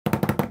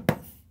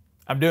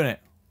I'm doing it.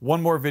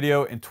 One more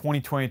video in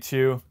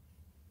 2022.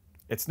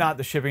 It's not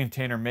the shipping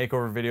container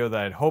makeover video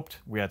that I'd hoped.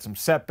 We had some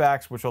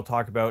setbacks, which I'll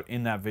talk about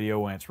in that video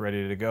when it's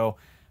ready to go.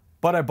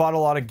 But I bought a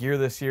lot of gear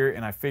this year,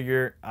 and I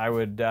figure I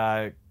would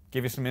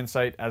give you some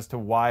insight as to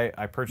why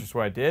I purchased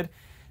what I did.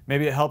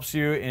 Maybe it helps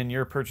you in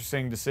your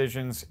purchasing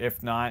decisions.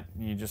 If not,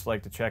 you just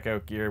like to check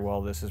out gear,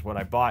 well, this is what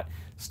I bought.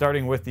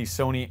 Starting with the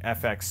Sony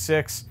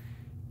FX6.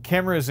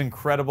 Camera is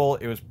incredible.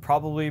 It was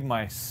probably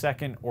my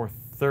second or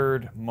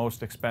third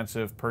most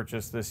expensive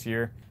purchase this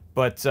year.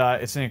 But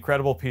it's an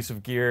incredible piece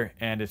of gear,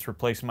 and it's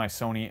replacing my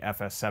Sony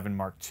FS7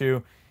 Mark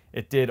II.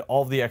 It did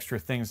all the extra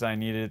things that I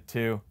needed it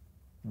to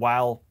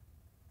while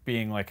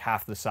being like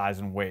half the size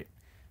and weight.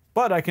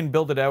 But I can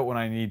build it out when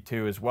I need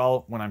to as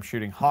well, when I'm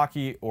shooting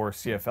hockey or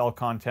CFL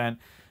content.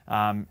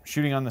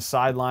 Shooting on the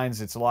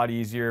sidelines, it's a lot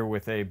easier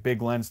with a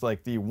big lens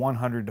like the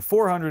 100 to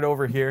 400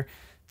 over here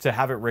to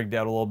have it rigged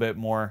out a little bit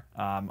more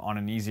on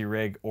an easy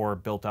rig or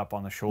built up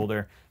on the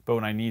shoulder. But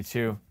when I need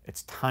to,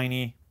 it's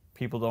tiny.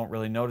 People don't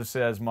really notice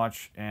it as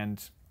much,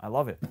 and I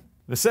love it.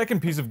 The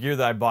second piece of gear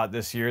that I bought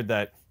this year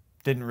that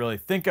didn't really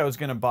think I was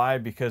gonna buy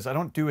because I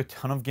don't do a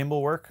ton of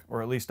gimbal work,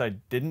 or at least I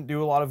didn't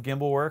do a lot of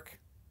gimbal work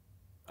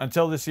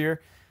until this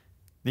year.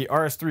 The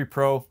RS3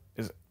 Pro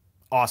is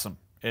awesome.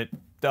 It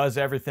does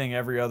everything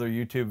every other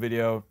YouTube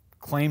video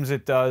claims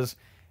it does.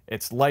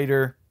 It's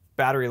lighter,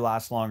 battery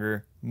lasts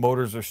longer,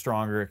 motors are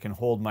stronger, it can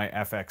hold my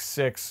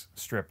FX6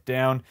 stripped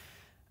down,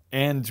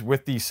 and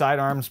with the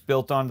sidearms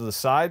built onto the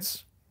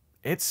sides,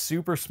 it's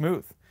super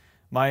smooth.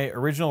 My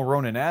original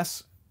Ronin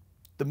S,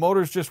 the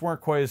motors just weren't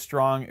quite as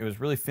strong. It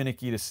was really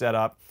finicky to set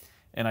up,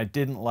 and I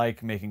didn't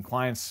like making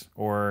clients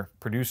or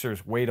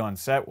producers wait on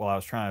set while I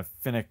was trying to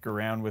finick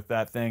around with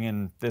that thing.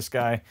 And this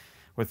guy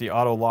with the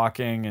auto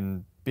locking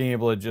and being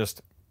able to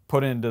just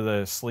put into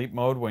the sleep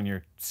mode when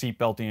you're seat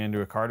belting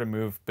into a car to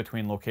move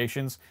between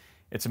locations.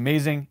 It's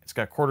amazing. It's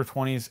got quarter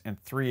 20s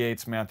and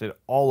 3/8 mounted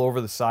all over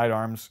the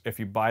sidearms. If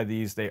you buy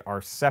these, they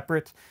are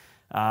separate,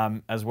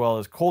 as well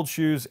as cold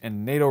shoes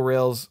and NATO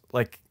rails.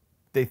 Like,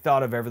 they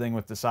thought of everything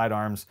with the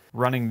sidearms.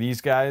 Running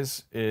these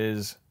guys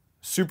is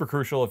super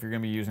crucial if you're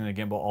gonna be using a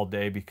gimbal all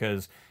day,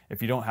 because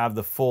if you don't have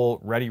the full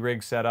ready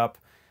rig set up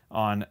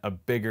on a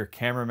bigger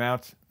camera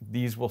mount,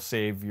 these will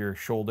save your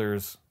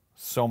shoulders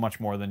so much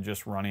more than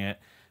just running it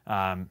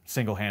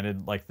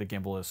single-handed like the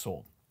gimbal is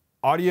sold.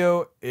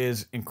 Audio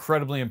is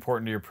incredibly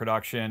important to your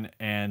production,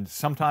 and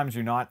sometimes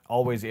you're not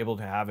always able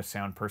to have a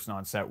sound person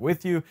on set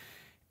with you,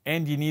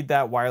 and you need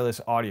that wireless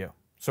audio.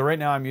 So right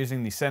now I'm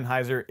using the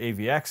Sennheiser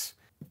AVX,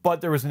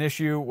 but there was an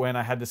issue when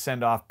I had to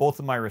send off both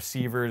of my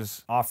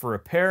receivers off for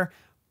repair.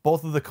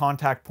 Both of the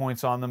contact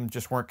points on them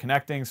just weren't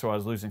connecting, so I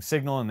was losing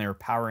signal and they were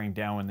powering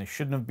down when they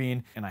shouldn't have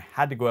been, and I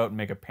had to go out and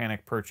make a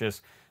panic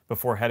purchase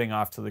before heading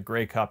off to the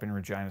Grey Cup in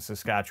Regina,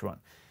 Saskatchewan.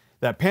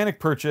 That panic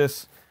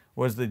purchase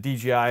was the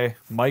DJI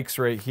mics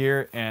right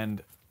here,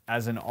 and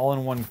as an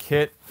all-in-one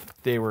kit,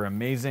 they were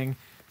amazing.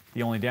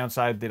 The only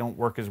downside, they don't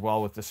work as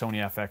well with the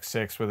Sony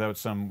FX6 without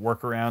some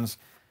workarounds.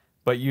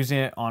 But using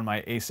it on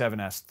my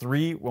A7S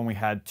III when we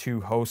had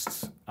two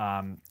hosts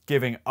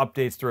giving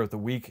updates throughout the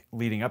week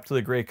leading up to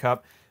the Grey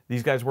Cup,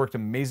 these guys worked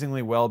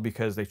amazingly well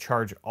because they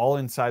charge all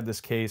inside this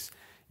case.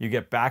 You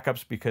get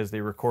backups because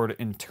they record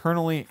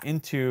internally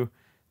into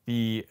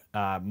the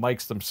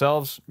mics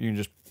themselves. You can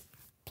just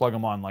plug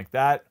them on like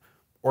that,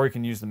 or you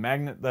can use the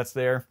magnet that's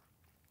there,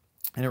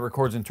 and it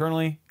records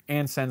internally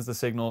and sends the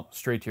signal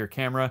straight to your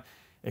camera.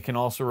 It can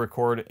also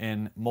record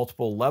in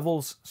multiple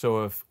levels,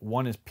 so if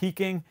one is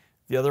peaking,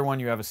 the other one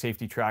you have a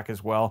safety track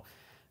as well.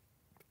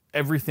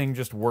 Everything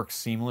just works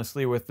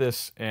seamlessly with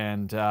this,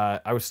 and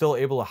I was still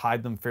able to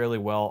hide them fairly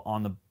well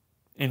on the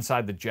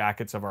inside the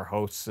jackets of our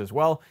hosts as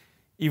well,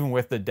 even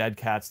with the dead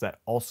cats that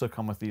also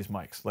come with these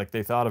mics. Like,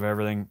 they thought of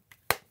everything.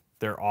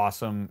 They're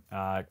awesome.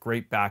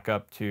 Great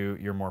backup to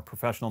your more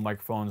professional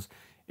microphones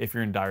if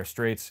you're in dire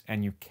straits,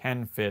 and you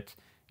can fit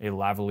a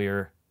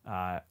lavalier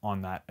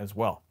on that as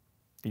well.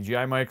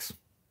 DJI mics,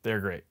 they're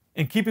great.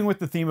 In keeping with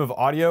the theme of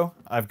audio,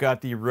 I've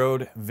got the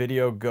Rode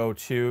Video Go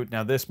 2.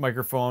 Now, this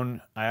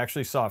microphone I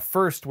actually saw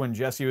first when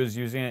Jesse was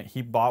using it.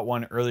 He bought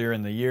one earlier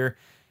in the year.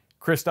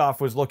 Christoph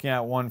was looking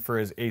at one for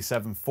his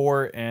A7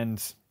 IV,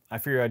 and I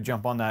figured I'd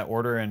jump on that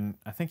order, and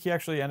I think he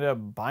actually ended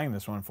up buying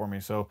this one for me.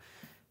 So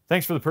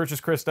thanks for the purchase,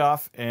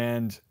 Christoph.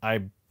 And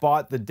I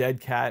bought the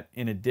dead cat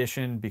in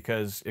addition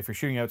because if you're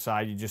shooting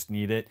outside, you just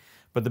need it.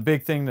 But the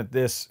big thing that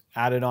this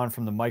added on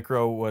from the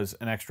Micro was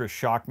an extra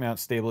shock mount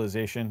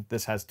stabilization.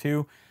 This has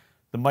two.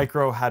 The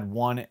Micro had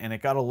one, and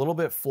it got a little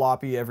bit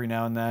floppy every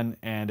now and then,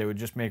 and it would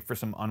just make for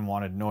some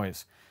unwanted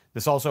noise.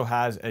 This also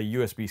has a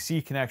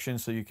USB-C connection,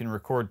 so you can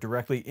record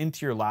directly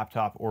into your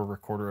laptop or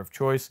recorder of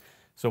choice.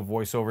 So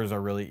voiceovers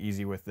are really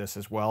easy with this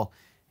as well.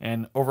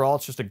 And overall,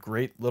 it's just a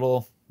great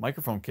little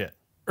microphone kit.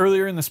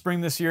 Earlier in the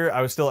spring this year,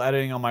 I was still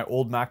editing on my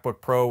old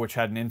MacBook Pro, which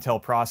had an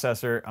Intel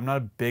processor. I'm not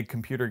a big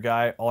computer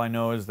guy. All I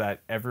know is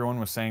that everyone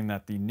was saying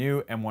that the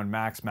new M1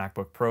 Max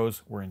MacBook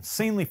Pros were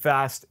insanely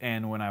fast,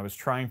 and when I was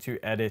trying to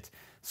edit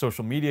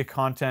social media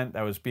content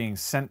that was being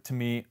sent to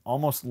me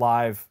almost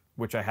live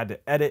which I had to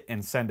edit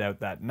and send out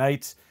that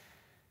night.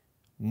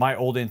 My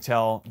old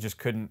Intel just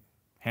couldn't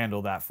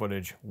handle that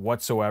footage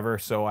whatsoever.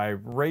 So I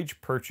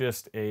rage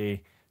purchased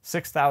a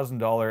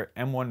 $6,000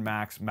 M1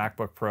 Max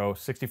MacBook Pro,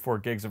 64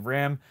 gigs of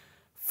RAM,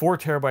 4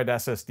 terabyte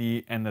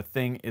SSD, and the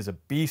thing is a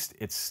beast.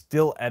 It's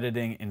still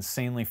editing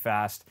insanely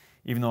fast,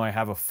 even though I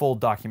have a full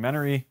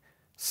documentary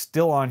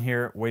still on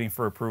here waiting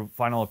for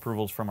final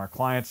approvals from our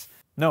clients.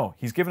 No,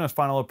 he's given us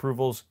final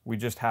approvals. We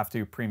just have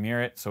to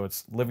premiere it, so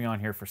it's living on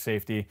here for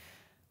safety.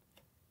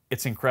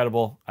 It's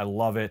incredible. I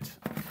love it.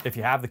 If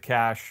you have the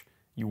cash,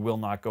 you will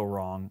not go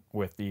wrong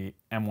with the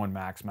M1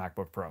 Max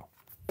MacBook Pro.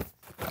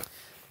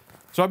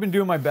 So I've been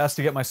doing my best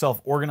to get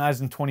myself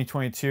organized in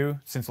 2022.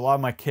 Since a lot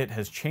of my kit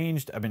has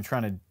changed, I've been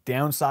trying to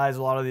downsize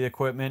a lot of the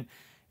equipment,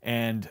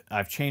 and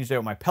I've changed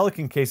out my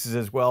Pelican cases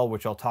as well,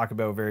 which I'll talk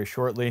about very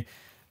shortly.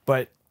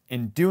 But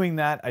in doing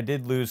that, I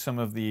did lose some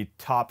of the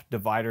top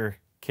divider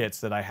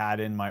kits that I had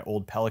in my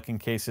old Pelican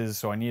cases,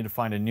 so I needed to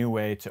find a new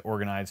way to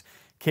organize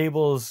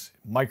cables,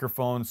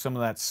 microphones, some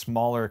of that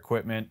smaller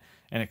equipment,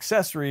 and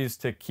accessories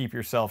to keep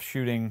yourself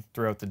shooting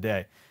throughout the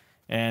day.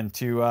 And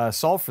to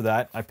solve for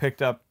that, I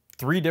picked up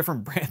 3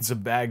 different brands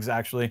of bags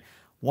actually.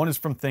 One is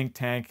from Think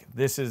Tank.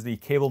 This is the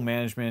Cable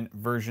Management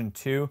version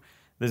 2.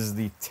 This is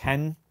the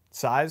 10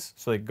 size,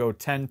 so they go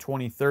 10,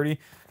 20, 30.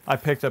 I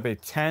picked up a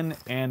 10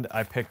 and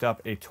I picked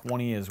up a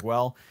 20 as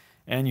well.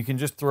 And you can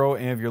just throw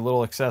any of your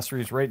little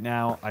accessories. Right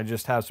now, I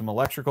just have some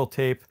electrical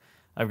tape.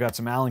 I've got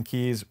some Allen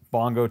keys,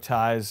 bongo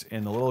ties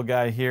in the little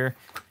guy here.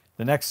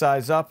 The next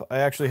size up, I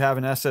actually have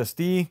an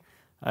SSD.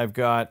 I've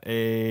got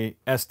a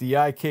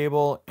SDI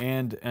cable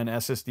and an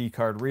SSD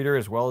card reader,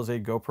 as well as a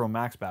GoPro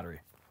Max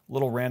battery. A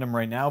little random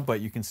right now, but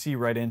you can see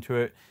right into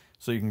it,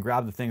 so you can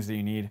grab the things that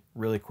you need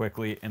really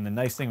quickly. And the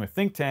nice thing with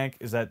Think Tank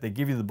is that they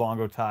give you the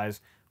bongo ties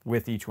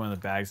with each one of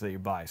the bags that you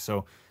buy.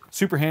 So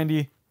super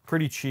handy,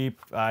 pretty cheap.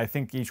 I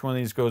think each one of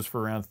these goes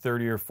for around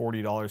 $30 or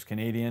 $40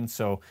 Canadian.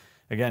 So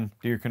again,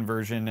 do your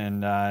conversion,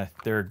 and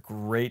they're a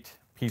great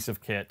piece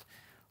of kit.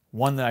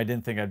 One that I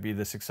didn't think I'd be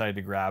this excited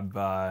to grab,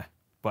 but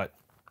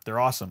they're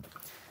awesome.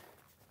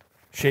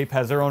 Shape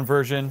has their own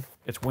version.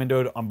 It's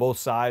windowed on both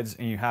sides,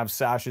 and you have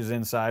sashes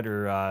inside,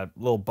 or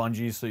little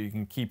bungees, so you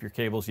can keep your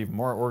cables even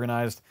more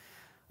organized.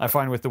 I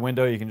find with the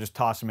window, you can just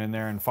toss them in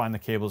there and find the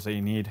cables that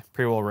you need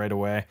pretty well right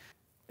away.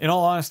 In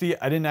all honesty,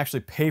 I didn't actually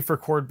pay for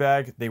Cord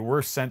Bag. They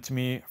were sent to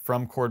me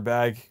from Cord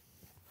Bag,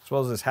 as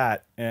well as this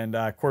hat. And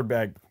Cord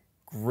Bag,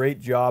 great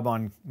job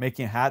on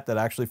making a hat that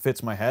actually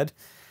fits my head.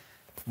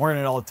 I'm wearing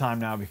it all the time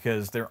now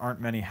because there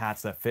aren't many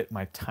hats that fit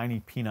my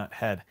tiny peanut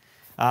head.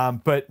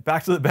 But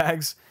back to the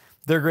bags.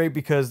 They're great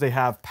because they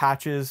have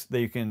patches that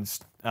you can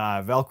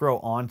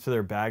Velcro onto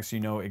their bags, so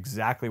you know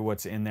exactly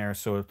what's in there.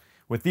 So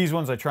with these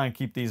ones, I try and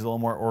keep these a little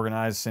more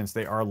organized since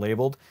they are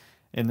labeled.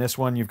 In this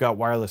one, you've got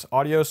wireless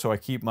audio, so I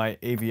keep my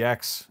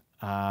AVX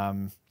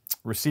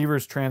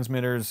receivers,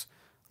 transmitters,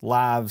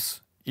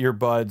 lavs,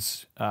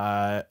 earbuds,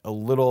 a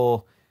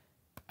little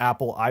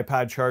Apple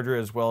iPad charger,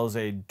 as well as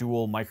a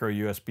dual micro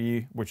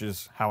USB, which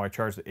is how I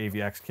charge the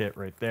AVX kit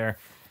right there.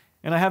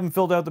 And I haven't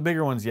filled out the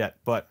bigger ones yet,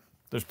 but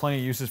there's plenty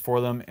of uses for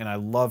them, and I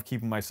love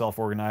keeping myself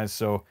organized.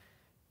 So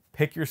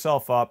pick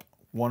yourself up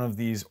one of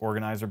these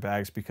organizer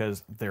bags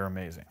because they're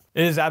amazing.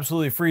 It is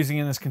absolutely freezing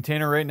in this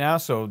container right now,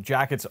 so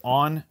jackets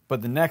on.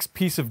 But the next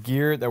piece of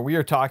gear that we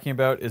are talking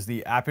about is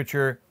the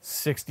Aputure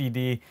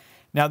 60D.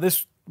 Now,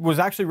 this was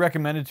actually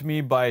recommended to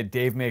me by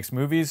Dave Makes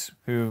Movies,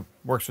 who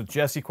works with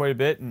Jesse quite a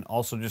bit and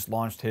also just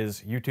launched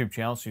his YouTube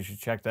channel, so you should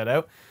check that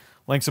out.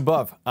 Links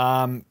above.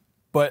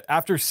 But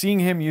after seeing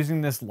him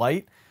using this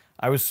light,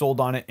 I was sold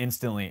on it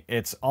instantly.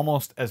 It's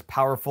almost as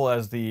powerful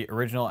as the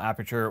original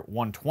Aputure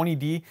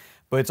 120D,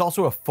 but it's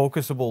also a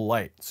focusable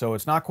light. So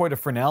it's not quite a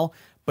Fresnel,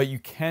 but you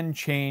can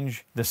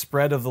change the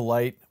spread of the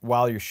light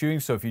while you're shooting.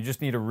 So if you just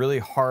need a really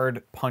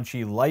hard,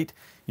 punchy light,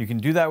 you can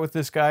do that with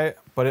this guy.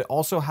 But it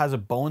also has a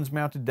Bones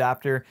mount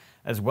adapter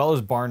as well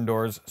as barn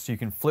doors, so you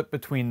can flip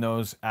between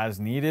those as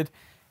needed.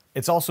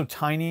 It's also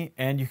tiny,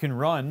 and you can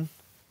run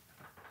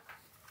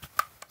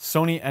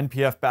Sony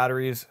NP-F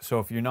batteries, so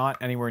if you're not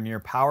anywhere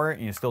near power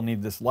and you still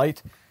need this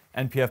light,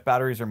 NP-F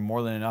batteries are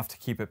more than enough to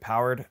keep it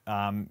powered.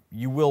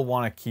 You will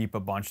want to keep a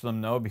bunch of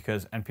them though,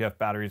 because NP-F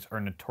batteries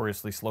are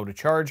notoriously slow to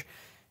charge,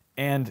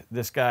 and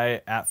this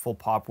guy at full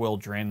pop will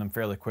drain them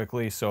fairly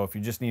quickly. So if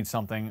you just need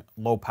something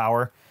low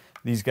power,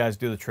 these guys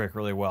do the trick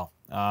really well.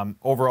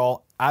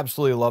 Overall,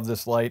 absolutely love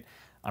this light.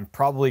 I'm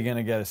probably going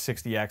to get a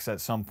 60X at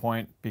some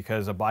point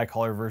because a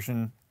bicolor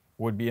version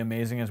would be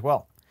amazing as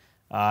well.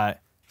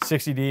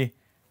 60D,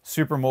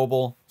 super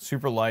mobile,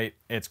 super light.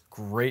 It's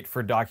great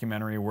for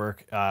documentary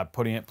work,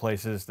 putting it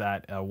places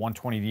that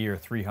 120D or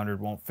 300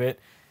 won't fit.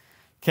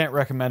 Can't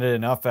recommend it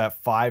enough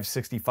at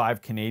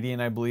 $565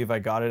 Canadian, I believe I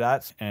got it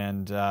at.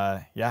 And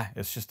yeah,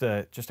 it's just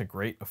a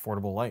great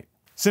affordable light.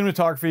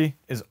 Cinematography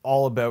is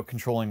all about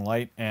controlling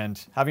light,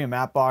 and having a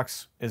matte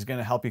box is going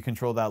to help you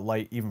control that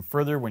light even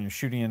further when you're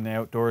shooting in the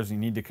outdoors. You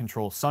need to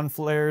control sun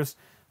flares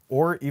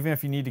or even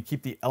if you need to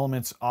keep the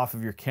elements off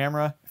of your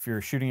camera, if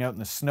you're shooting out in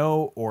the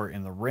snow or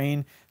in the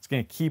rain, it's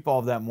going to keep all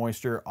of that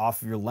moisture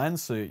off of your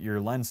lens so that your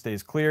lens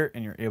stays clear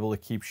and you're able to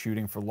keep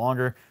shooting for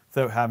longer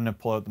without having to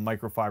pull out the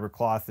microfiber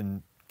cloth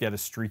and get a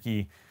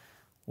streaky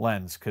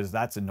lens, because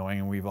that's annoying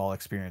and we've all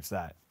experienced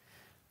that.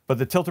 But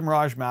the Tilta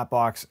Mirage matte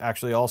box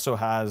actually also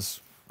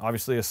has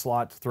obviously a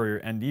slot to throw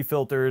your ND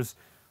filters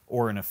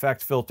or an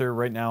effect filter.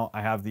 Right now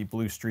I have the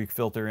blue streak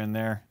filter in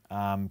there,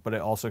 but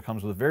it also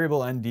comes with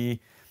variable ND.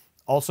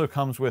 Also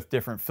comes with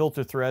different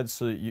filter threads,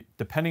 so that you,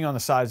 depending on the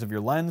size of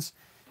your lens,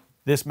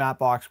 this matte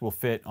box will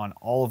fit on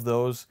all of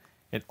those.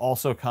 It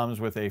also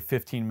comes with a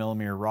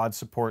 15mm rod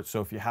support,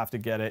 so if you have to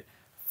get it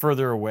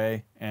further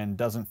away and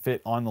doesn't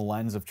fit on the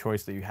lens of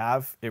choice that you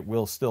have, it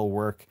will still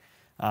work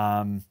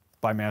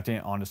by mounting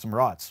it onto some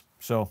rods.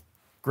 So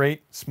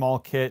great small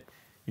kit.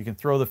 You can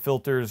throw the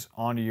filters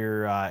onto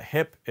your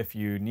hip if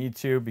you need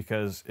to,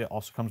 because it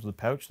also comes with a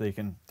pouch that you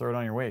can throw it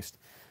on your waist.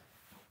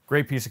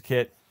 Great piece of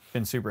kit.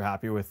 Been super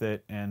happy with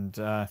it, and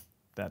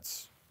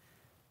that's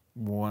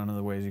one of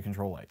the ways you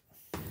control light.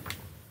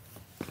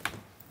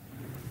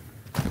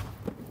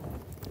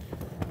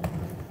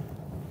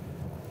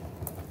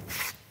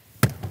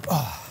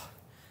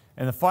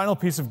 And the final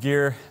piece of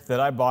gear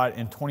that I bought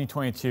in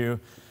 2022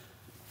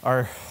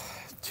 are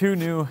two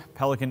new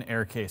Pelican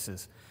Air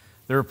cases.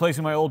 They're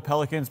replacing my old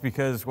Pelicans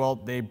because, well,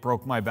 they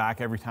broke my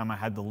back every time I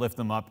had to lift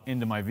them up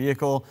into my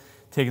vehicle,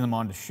 taking them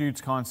onto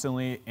shoots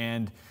constantly,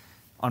 and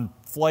on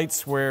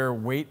flights where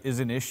weight is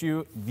an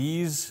issue,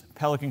 these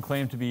Pelican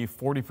claim to be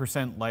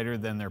 40% lighter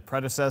than their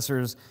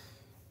predecessors.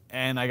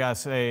 And I gotta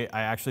say,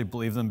 I actually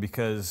believe them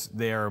because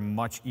they are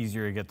much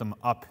easier to get them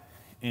up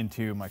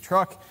into my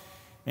truck,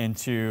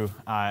 into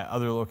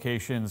other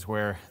locations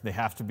where they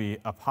have to be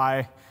up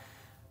high.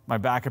 My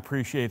back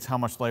appreciates how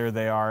much lighter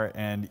they are,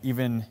 and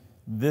even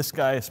this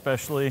guy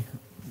especially,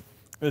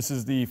 this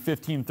is the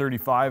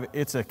 1535.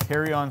 It's a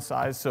carry-on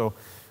size, so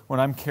when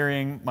I'm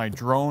carrying my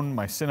drone,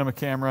 my cinema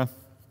camera,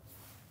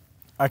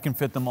 I can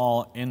fit them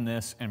all in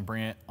this and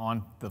bring it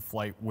on the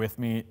flight with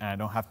me, and I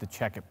don't have to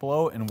check it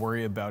below and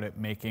worry about it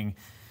making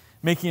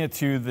it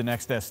to the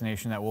next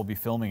destination that we'll be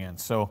filming in.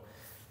 So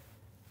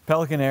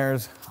Pelican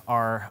Airs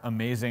are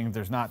amazing.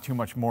 There's not too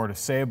much more to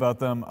say about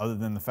them other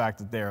than the fact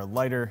that they are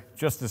lighter,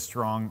 just as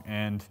strong,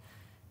 and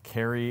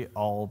carry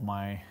all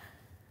my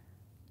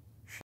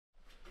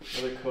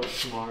shit. Another coat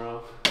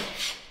tomorrow.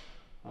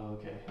 Oh,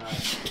 okay, all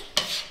right.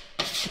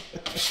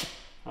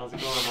 How's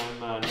it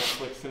going? I'm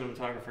Netflix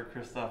cinematographer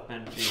Christoph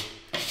Benfi,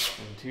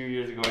 and 2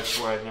 years ago I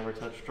swore I'd never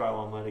touch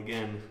drywall mud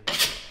again,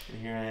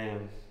 and here I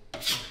am.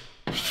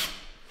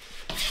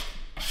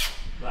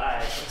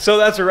 Bye. So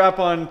that's a wrap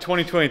on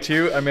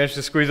 2022. I managed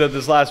to squeeze out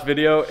this last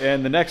video,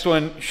 and the next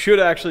one should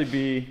actually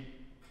be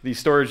the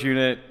storage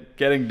unit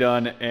getting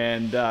done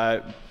and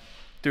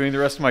doing the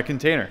rest of my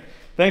container.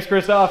 Thanks,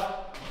 Christoph. No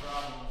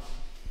problem.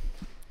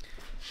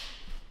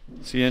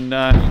 See you in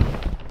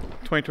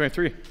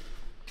 2023.